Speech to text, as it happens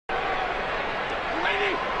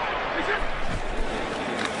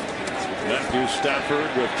Here's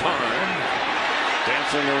Stafford with time.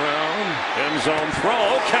 Dancing around. End zone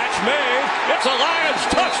throw. Catch made. It's a Lions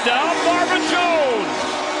touchdown. Marvin Jones.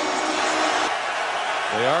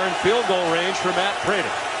 They are in field goal range for Matt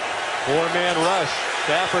Prater. Four-man rush.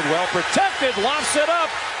 Stafford well protected. Lofts it up.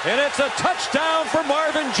 And it's a touchdown for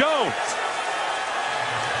Marvin Jones.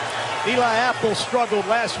 Eli Apple struggled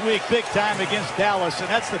last week big time against Dallas, and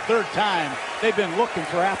that's the third time they've been looking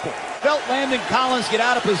for Apple. Felt Landon Collins get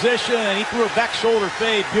out of position, and he threw a back shoulder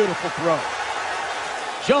fade. Beautiful throw.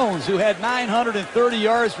 Jones, who had 930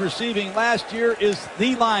 yards receiving last year, is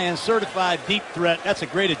the Lions certified deep threat. That's a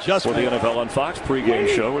great adjustment. For the NFL on Fox pregame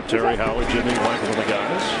show with Terry Howard, Jimmy Michael, and the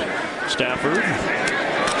guys. Stafford.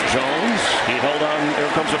 Jones. He held on. Here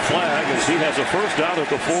comes a flag as he has a first down at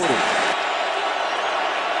the 40.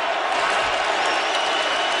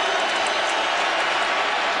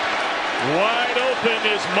 Wide open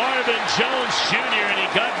is Marvin Jones Jr. and he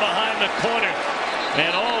got behind the corner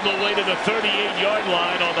and all the way to the 38-yard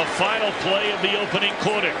line on the final play of the opening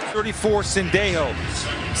quarter. 34 Sendejo.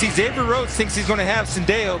 See, Xavier Rhodes thinks he's going to have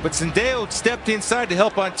Sendejo, but Sendejo stepped inside to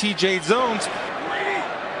help on TJ zones.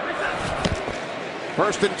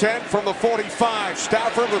 First and 10 from the 45.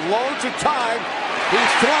 Stafford with loads of time. He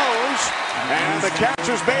throws, and the catch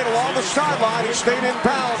is made along the sideline. He stayed in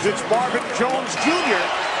bounds. It's Marvin Jones Jr.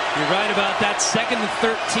 You're right about that. 2nd and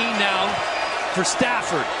 13 now for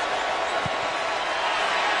Stafford.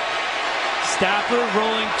 Stafford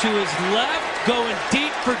rolling to his left, going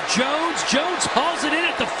deep for Jones. Jones hauls it in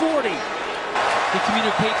at the 40. He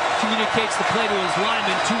communicates the play to his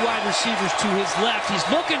lineman. Two wide receivers to his left. He's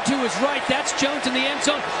looking to his right. That's Jones in the end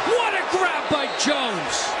zone. What a grab by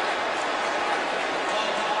Jones.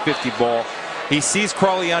 50 ball. He sees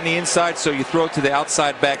Crawley on the inside, so you throw it to the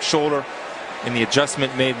outside back shoulder. And the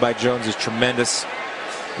adjustment made by Jones is tremendous.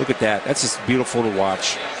 Look at that. That's just beautiful to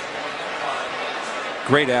watch.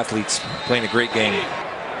 Great athletes playing a great game.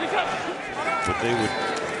 But they would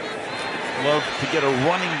love to get a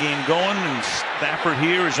running game going, and Stafford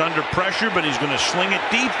here is under pressure, but he's going to sling it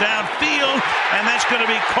deep downfield, and that's going to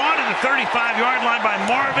be caught at the 35-yard line by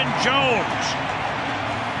Marvin Jones.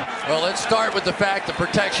 Well, let's start with the fact the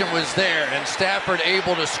protection was there, and Stafford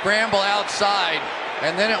able to scramble outside.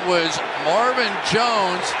 And then it was Marvin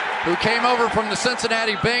Jones who came over from the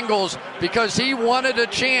Cincinnati Bengals because he wanted a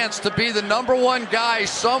chance to be the #1 guy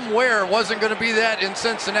somewhere. Wasn't going to be that in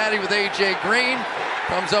Cincinnati with A.J. Green.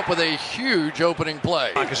 Comes up with a huge opening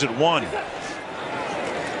play. Is at 1.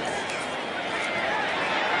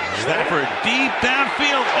 Stafford deep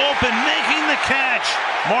downfield, open, making the catch.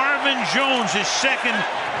 Marvin Jones, his second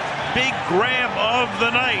big grab of the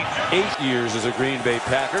night. 8 years as a Green Bay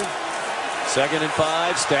Packer. 2nd and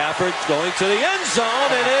 5. Stafford going to the end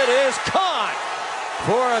zone, and it is caught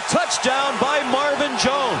for a touchdown by Marvin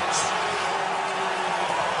Jones.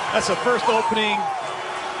 That's the first opening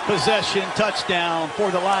possession touchdown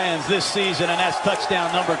for the Lions this season, and that's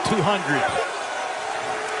touchdown number 200.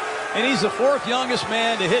 And he's the 4th youngest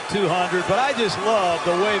man to hit 200, but I just love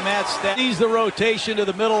the way Matt Stafford sees the rotation to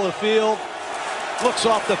the middle of the field, looks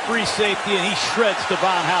off the free safety, and he shreds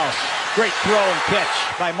Devon House. Great throw and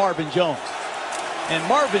catch by Marvin Jones. And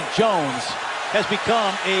Marvin Jones has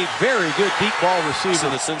become a very good deep ball receiver. So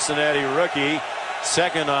the Cincinnati rookie,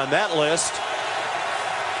 2nd on that list.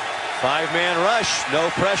 5-man rush, no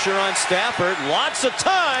pressure on Stafford. Lots of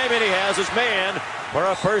time, and he has his man for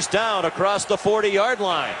a first down across the 40-yard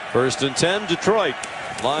line. 1st and 10, Detroit.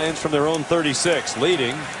 Lions from their own 36,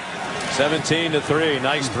 leading 17-3.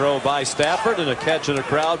 Nice throw by Stafford and a catch in the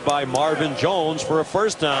crowd by Marvin Jones for a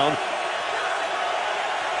first down.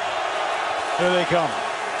 Here they come.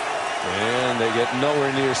 And they get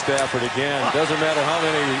nowhere near Stafford again. Doesn't matter how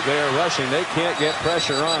many they are rushing. They can't get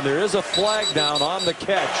pressure on. There is a flag down on the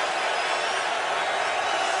catch.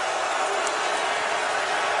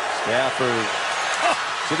 Stafford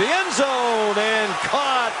to the end zone and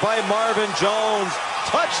caught by Marvin Jones.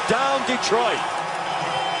 Touchdown, Detroit.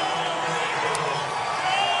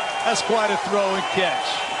 That's quite a throw and catch.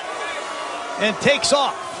 And takes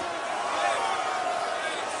off.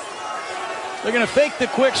 They're going to fake the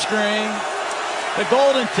quick string, the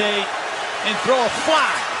Golden Tate, and throw a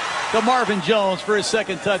fly to Marvin Jones for his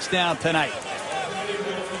 2nd touchdown tonight.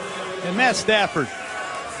 And Matt Stafford,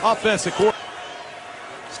 offensive coordinator.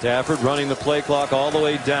 Stafford running the play clock all the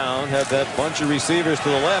way down. Had that bunch of receivers to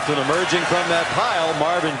the left, and emerging from that pile,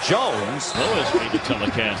 Marvin Jones. Lowest made the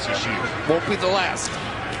telecast this year. Won't be the last.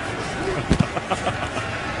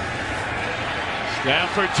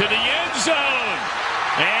 Stafford to the end zone.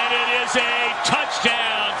 And it is a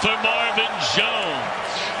touchdown for Marvin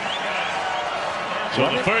Jones. So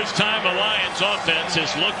the first time a Lions offense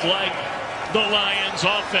has looked like the Lions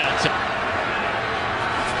offense.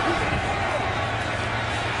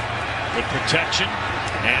 Good protection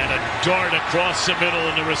and a dart across the middle,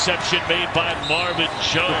 and the reception made by Marvin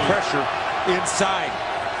Jones. The pressure inside.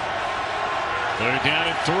 They're down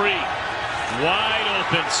at 3. Wide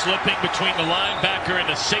open, slipping between the linebacker and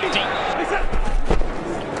the safety.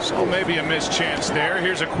 So maybe a missed chance there.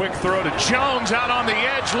 Here's a quick throw to Jones out on the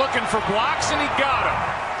edge looking for blocks, and he got him.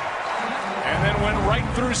 And then went right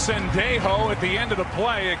through Sendejo at the end of the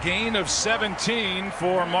play. A gain of 17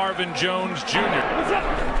 for Marvin Jones Jr.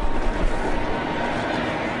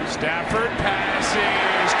 Stafford pass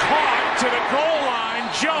is caught to the goal line.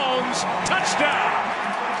 Jones, touchdown.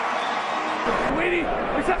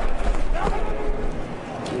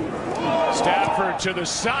 Stafford to the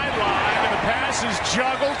sideline, and the pass is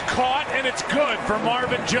juggled, caught, and it's good for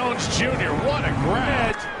Marvin Jones Jr. What a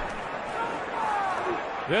grab.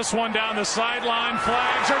 This one down the sideline,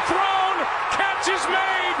 flags are thrown, catch is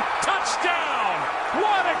made, touchdown.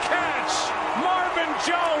 What a catch, Marvin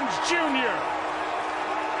Jones Jr.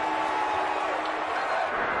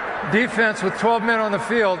 Defense with 12 men on the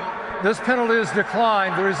field. This penalty is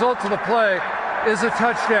declined. The result of the play is a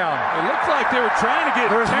touchdown. It looked like they were trying to get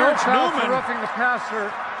There's no Terrence foul Newman. for roughing the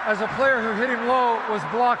passer, as a player who hit him low was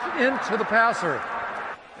blocked into the passer.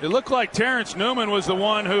 It looked like Terrence Newman was the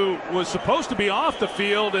one who was supposed to be off the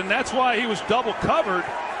field, and that's why he was double covered.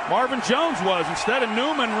 Marvin Jones was, instead of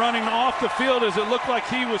Newman running off the field as it looked like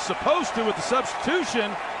he was supposed to with the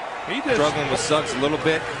substitution. He just struggling with Suggs a little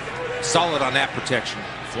bit. Solid on that protection.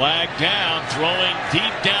 Flag down, throwing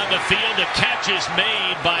deep down the field. A catch is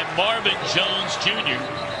made by Marvin Jones Jr.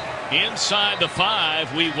 Inside the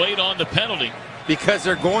 5, we wait on the penalty. Because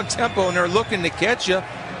they're going tempo and they're looking to catch you.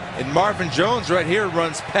 And Marvin Jones right here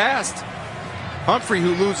runs past Humphrey,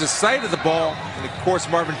 who loses sight of the ball. And of course,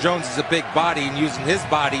 Marvin Jones is a big body and using his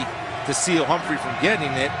body to seal Humphrey from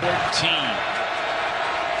getting it. 14.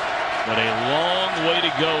 But a long way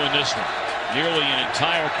to go in this one. Nearly an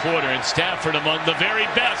entire quarter, and Stafford among the very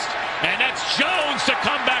best. And that's Jones to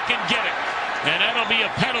come back and get it. And that'll be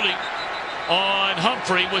a penalty on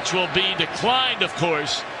Humphrey, which will be declined, of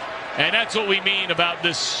course. And that's what we mean about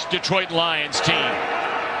this Detroit Lions team.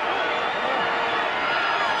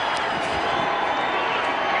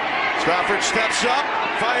 Stafford steps up,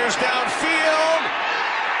 fires downfield,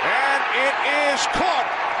 and it is caught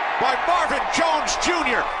by Marvin Jones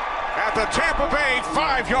Jr. at the Tampa Bay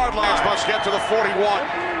 5-yard line. Must get to the 41.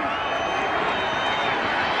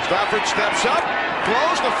 Stafford steps up,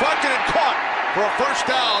 throws, deflected, and caught for a first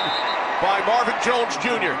down by Marvin Jones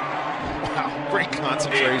Jr. wow, great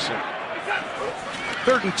concentration.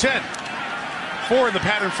 3rd and 10. 4 in the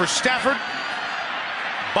pattern for Stafford.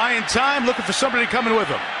 Buying time, looking for somebody coming with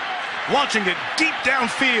him. Launching it deep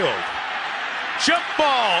downfield. Jump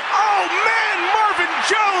ball. Oh, man, Marvin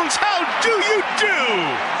Jones, how do you do?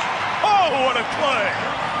 Oh, what a play.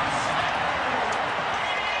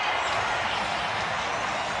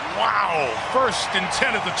 Wow, 1st and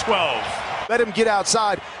 10 at the 12. Let him get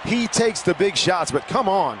outside. He takes the big shots, but come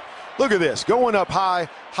on. Look at this. Going up high,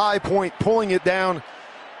 high point, pulling it down.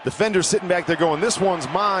 Defender sitting back there going, this one's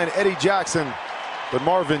mine, Eddie Jackson. But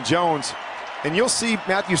Marvin Jones, and you'll see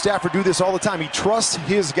Matthew Stafford do this all the time. He trusts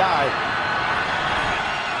his guy.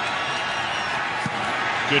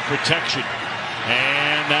 Good protection.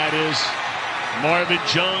 And that is Marvin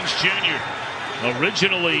Jones Jr.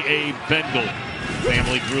 Originally a Bengal.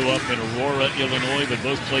 Family grew up in Aurora, Illinois, but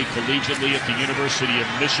both played collegiately at the University of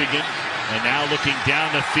Michigan. And now looking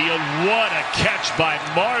down the field, what a catch by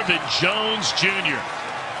Marvin Jones Jr.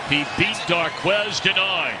 He beat Darquez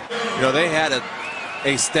Denied. You know, they had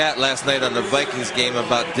a stat last night on the Vikings game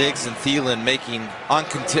about Diggs and Thielen making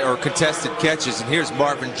contested catches, and here's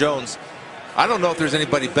Marvin Jones. I don't know if there's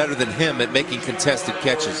anybody better than him at making contested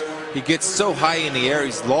catches. He gets so high in the air,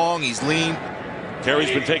 he's long, he's lean.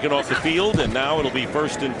 Terry's been taken off the field, and now it'll be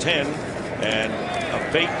 1st and 10, and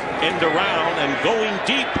a fake end around and going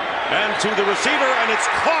deep and to the receiver, and it's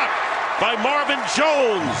caught by Marvin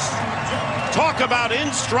Jones. Talk about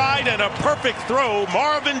in stride and a perfect throw.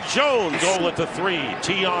 Marvin Jones. Goal at the 3.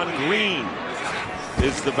 Tion Green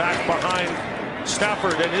is the back behind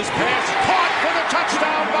Stafford, and his pass caught for the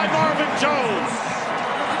touchdown by Marvin Jones.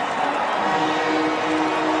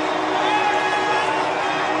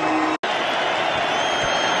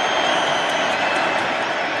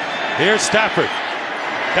 Here's Stafford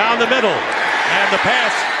down the middle, and the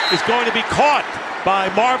pass is going to be caught by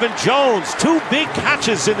Marvin Jones. 2 big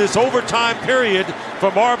catches in this overtime period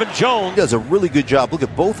for Marvin Jones. He does a really good job. Look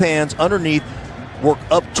at both hands underneath, work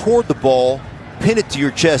up toward the ball, pin it to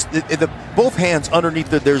your chest, both hands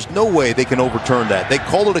underneath it, there's no way they can overturn that. They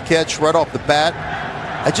call it a catch right off the bat.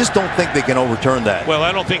 I just don't think they can overturn that. Well,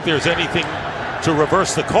 I don't think there's anything to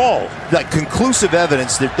reverse the call. Like conclusive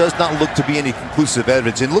evidence, there does not look to be any conclusive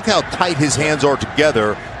evidence. And look how tight his hands are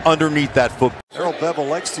together underneath that foot. Harold Bevel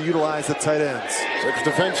likes to utilize the tight ends. 6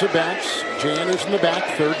 defensive backs. Jan is in the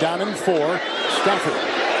back. 3rd down and 4. Stafford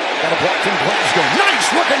got a block from Glasgow. Nice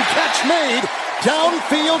looking catch made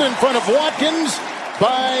downfield in front of Watkins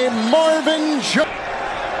by Marvin Jones.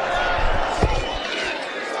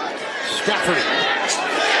 Stafford.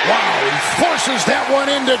 Wow, he forces that one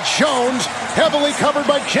into Jones, heavily covered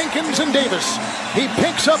by Jenkins and Davis. He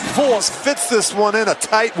picks up 4. Fits this one in a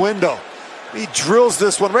tight window. He drills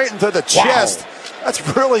this one right into the chest. That's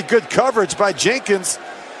really good coverage by Jenkins.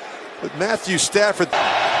 But Matthew Stafford.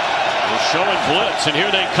 We're showing blitz, and here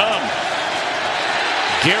they come.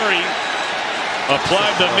 Gary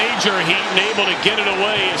applied the major heat and able to get it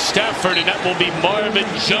away is Stafford, and that will be Marvin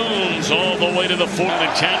Jones all the way to the 4th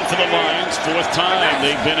and 10 for the Lions. 4th time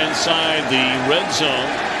they've been inside the red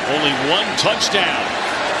zone. Only 1 touchdown.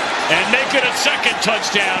 And make it a 2nd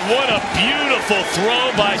touchdown. What a beautiful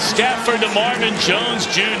throw by Stafford to Marvin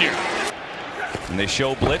Jones Jr. And they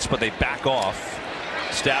show blitz, but they back off.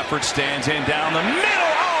 Stafford stands in down the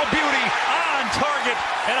middle. Oh, beauty on target.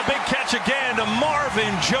 And a big catch again to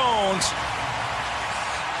Marvin Jones.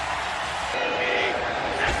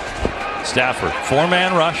 Stafford,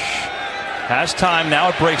 4-man rush, has time, now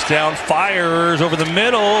it breaks down, fires over the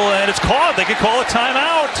middle, and it's caught. They could call a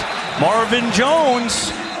timeout. Marvin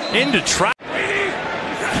Jones into trap.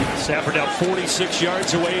 Stafford now 46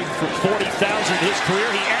 yards away from 40,000 in his career.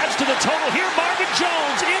 He adds to the total here. Marvin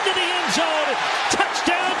Jones into the end zone.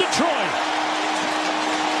 Touchdown, Detroit.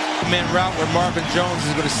 Man route where Marvin Jones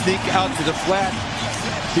is going to sneak out to the flat.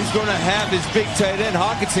 He's going to have his big tight end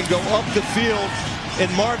Hawkinson go up the field. And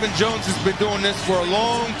Marvin Jones has been doing this for a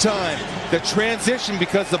long time. The transition,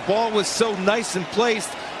 because the ball was so nice and placed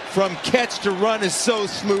from catch to run, is so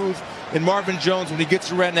smooth. And Marvin Jones, when he gets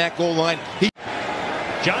around that goal line,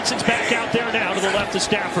 Johnson's back out there now to the left of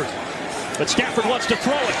Stafford. But Stafford wants to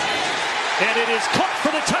throw it. And it is caught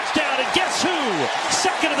for the touchdown. And guess who?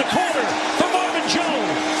 2nd of the quarter for Marvin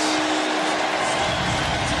Jones.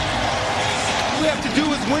 All we have to do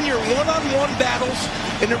is win your one-on-one battles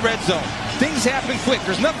in the red zone. Things happen quick.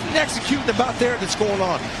 There's nothing executing about there that's going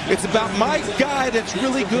on. It's about my guy that's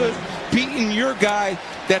really good beating your guy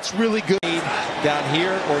that's really good. Down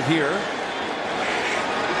here or here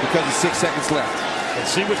because of 6 seconds left. Let's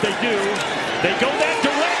see what they do. They go that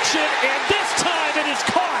direction, and this time it is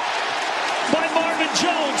caught by Marvin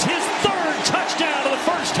Jones, his 3rd touchdown of the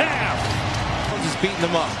first half. Jones is beating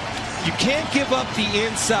them up. You can't give up the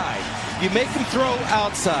inside. You make him throw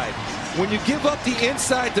outside. When you give up the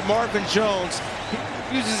inside to Marvin Jones,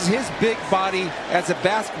 he uses his big body as a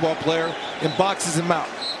basketball player and boxes him out.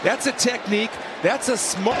 That's a technique. That's a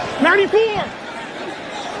smart. 94!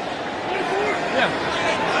 Yeah.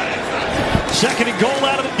 2nd and goal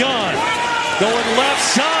out of the gun. Going left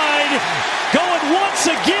side. Going once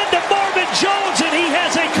again to Marvin Jones, and he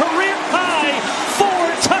has a career high 4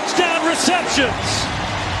 touchdown receptions.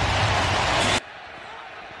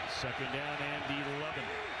 2nd down and 11.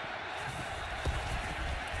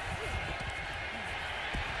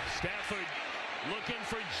 Stafford looking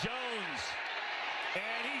for Jones,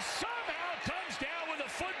 and he somehow comes down with a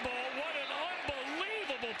football. What an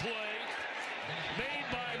unbelievable play made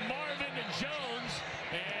by Marvin Jones,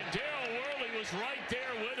 and Darryl Worley was right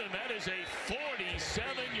there with him. That is a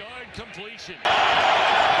 47-yard completion.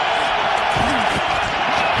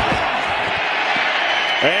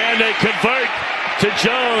 And they convert to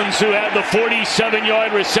Jones, who had the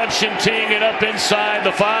 47-yard reception, teeing it up inside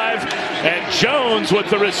the 5. And Jones with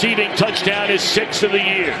the receiving touchdown, his 6th of the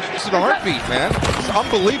year. It's a heartbeat, man. It's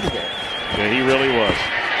unbelievable. Yeah, he really was.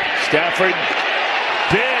 Stafford,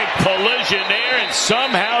 big collision there, and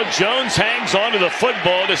somehow Jones hangs on to the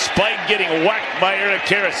football despite getting whacked by Eric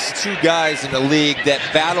Harris. 2 guys in the league that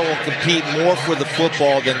battle and compete more for the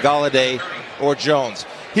football than Galladay or Jones.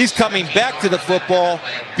 He's coming back to the football,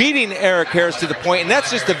 beating Eric Harris to the point, and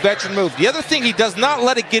that's just a veteran move. The other thing, he does not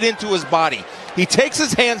let it get into his body. He takes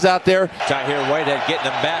his hands out there. Tahir Whitehead getting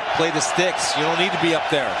him back. Play the sticks. You don't need to be up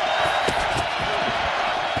there.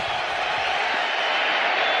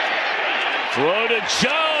 Throw to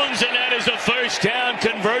Jones, and that is a 1st down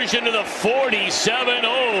conversion to the 47.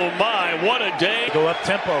 Oh my, what a day. Go up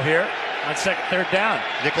tempo here on 3rd down.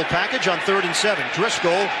 Nickel package on 3rd and 7.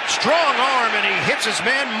 Driscoll, strong arm, and he hits his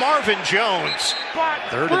man Marvin Jones.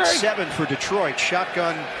 3rd and 7 for Detroit.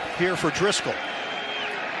 Shotgun here for Driscoll.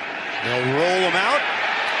 They'll roll him out.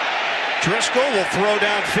 Driscoll will throw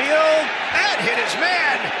downfield and hit his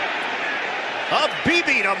man. A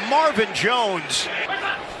BB to Marvin Jones.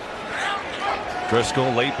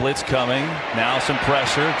 Driscoll, late blitz coming. Now some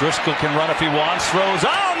pressure. Driscoll can run if he wants. Throws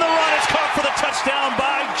on the run. It's caught for the touchdown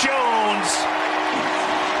by Jones.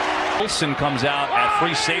 Wilson comes out at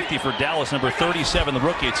free safety for Dallas, number 37, the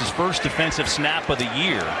rookie. It's his first defensive snap of the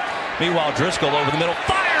year. Meanwhile, Driscoll over the middle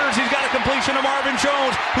fires. He's got a completion to Marvin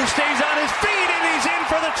Jones, who stays on his feet, and he's in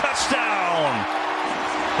for the touchdown.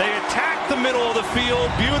 They attack the middle of the field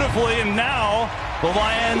beautifully, and now the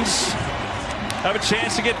Lions have a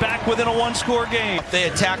chance to get back within a one-score game. They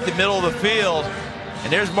attack the middle of the field,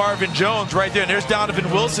 and there's Marvin Jones right there, and there's Donovan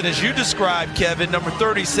Wilson, as you described, Kevin, number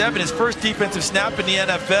 37, his first defensive snap in the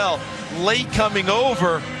NFL, late coming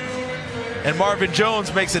over, and Marvin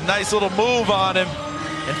Jones makes a nice little move on him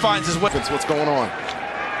and finds his way. What's going on?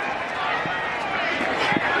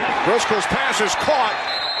 Driscoll's pass is caught.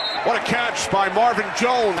 What a catch by Marvin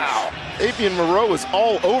Jones. Wow. Avian Moreau is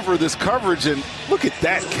all over this coverage, and look at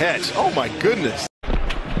that catch. Oh, my goodness.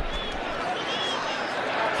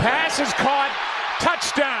 Pass is caught.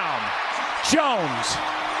 Touchdown. Jones.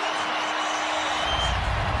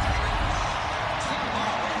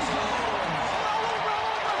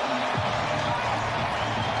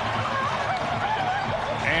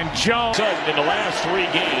 And Jones. In the last 3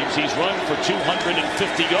 games, he's run for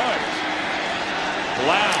 250 yards.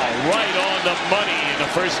 Wow, right on the money in the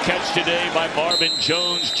first catch today by Marvin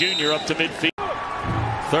Jones Jr. up to midfield.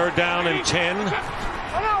 3rd down and 10.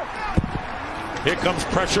 Here comes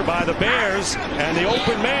pressure by the Bears, and the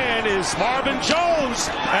open man is Marvin Jones.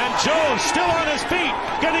 And Jones still on his feet,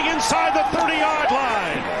 getting inside the 30-yard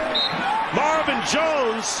line. Marvin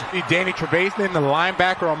Jones. Danny Trevathan, the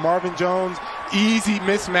linebacker on Marvin Jones. Easy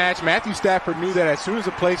mismatch. Matthew Stafford knew that as soon as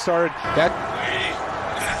the play started. That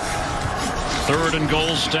 3rd and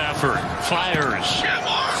goal, Stafford fires.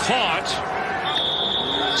 Caught.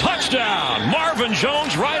 Touchdown. Marvin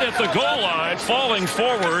Jones right at the goal line, falling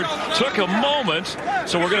forward. Took a moment,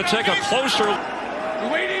 so we're going to take a closer.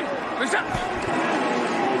 Waiting.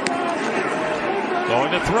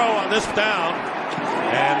 Going to throw on this down.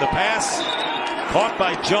 And the pass caught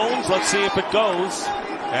by Jones. Let's see if it goes.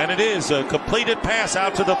 And it is a completed pass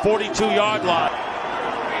out to the 42-yard line.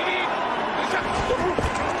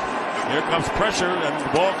 Here comes pressure, and the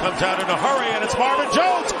ball comes out in a hurry, and it's Marvin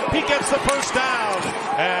Jones. He gets the first down.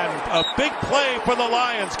 And a big play for the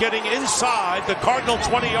Lions, getting inside the Cardinal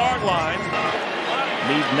 20-yard line.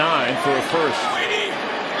 Need 9 for a first.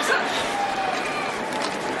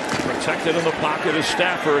 Protected in the pocket is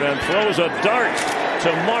Stafford, and throws a dart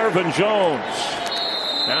to Marvin Jones.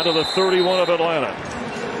 Down to the 31 of Atlanta.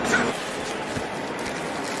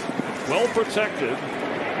 Well protected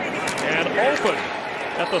and open.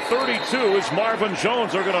 At the 32 is Marvin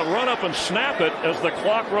Jones. They're going to run up and snap it as the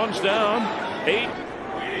clock runs down. 8.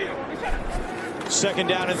 2nd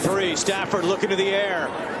down and 3. Stafford looking to the air.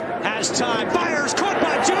 Has time. Fires. Caught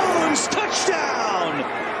by Jones. Touchdown.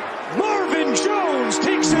 Marvin Jones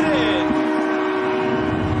takes it in.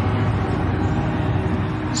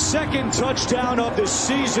 2nd touchdown of the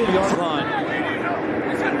season. Yard line.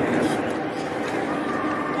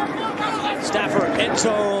 Stafford end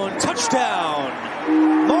zone. Touchdown.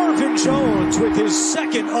 Marvin Jones with his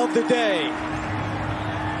 2nd of the day.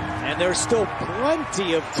 And there's still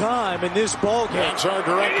plenty of time in this ball game. That's our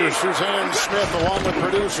director, Suzanne Smith, along with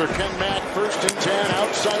producer Ken Mack. 1st and 10.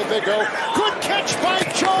 Outside they go. Good catch by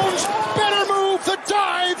Jones. Better move. The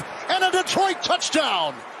dive. And a Detroit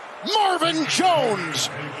touchdown. Marvin Jones.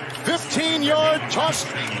 15-yard toss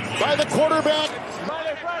by the quarterback.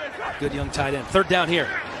 Good young tight end. 3rd down here.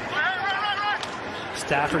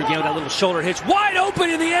 Stafford again with that little shoulder hitch. Wide open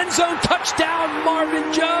in the end zone. Touchdown,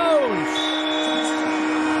 Marvin Jones.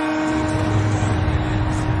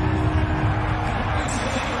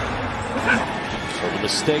 So the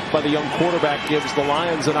mistake by the young quarterback gives the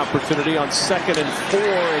Lions an opportunity on 2nd and 4.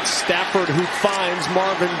 It's Stafford who finds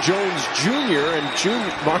Marvin Jones Jr.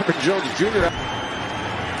 and Marvin Jones Jr.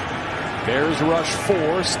 Bears rush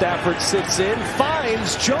 4. Stafford sits in,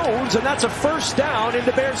 finds Jones, and that's a 1st down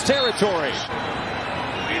into Bears territory.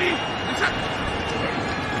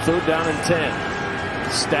 3rd down and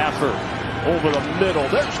 10. Stafford over the middle.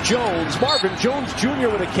 There's Jones. Marvin Jones Jr.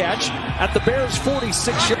 with a catch at the Bears'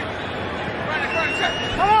 46.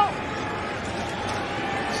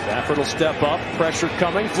 Stafford will step up. Pressure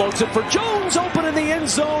coming. Floats it for Jones. Open in the end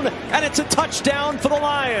zone. And it's a touchdown for the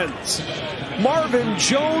Lions. Marvin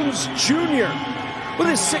Jones Jr. with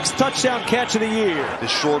his 6th touchdown catch of the year. The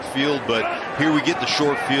short field, but here we get the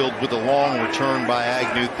short field with a long return by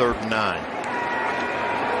Agnew, 3rd and 9.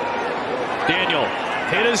 Daniel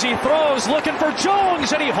Hit as he throws, looking for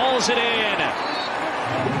Jones, and he hauls it in.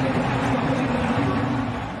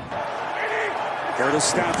 Where does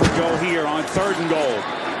Stafford go here on 3rd and goal?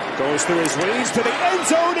 Goes through his leads to the end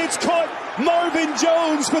zone. It's caught. Marvin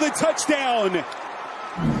Jones for the touchdown.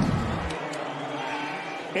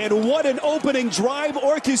 And what an opening drive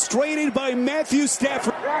orchestrated by Matthew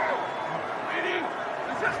Stafford.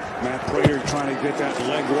 Matt Prater trying to get that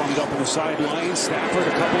leg warmed up on the sideline. Stafford,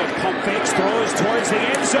 a couple of pump fakes, throws towards the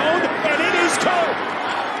end zone, and it is caught.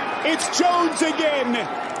 It's Jones again.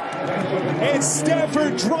 And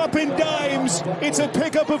Stafford dropping dimes. It's a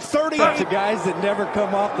pickup of 38. To guys that never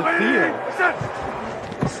come off the field.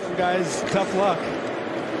 Some guys, tough luck.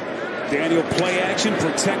 Daniel play action,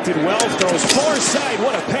 protected well, throws far side.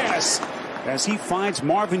 What a pass as he finds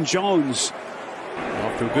Marvin Jones.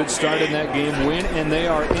 Off to a good start in that game, win, and they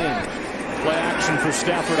are in. Play action for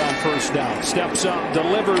Stafford on 1st down. Steps up,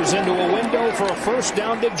 delivers into a window for a 1st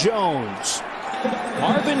down to Jones.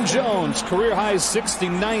 Marvin Jones, career high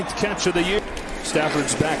 69th catch of the year.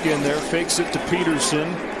 Stafford's back in there, fakes it to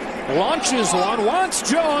Peterson. Launches one, wants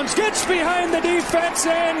Jones, gets behind the defense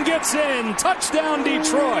and gets in. Touchdown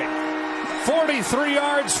Detroit. 43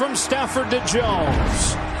 yards from Stafford to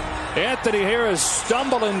Jones. Anthony Harris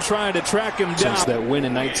stumbling trying to track him down. Since that win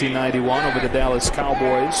in 1991 over the Dallas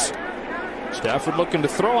Cowboys. Stafford looking to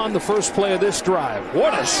throw on the first play of this drive.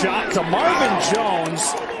 What a shot to Marvin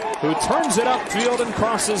Jones, who turns it upfield and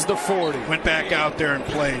crosses the 40. Went back out there and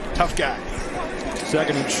played. Tough guy.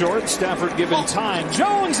 2nd and short. Stafford given time.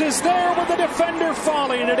 Jones is there with the defender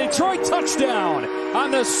falling. A Detroit touchdown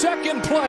on the 2nd play.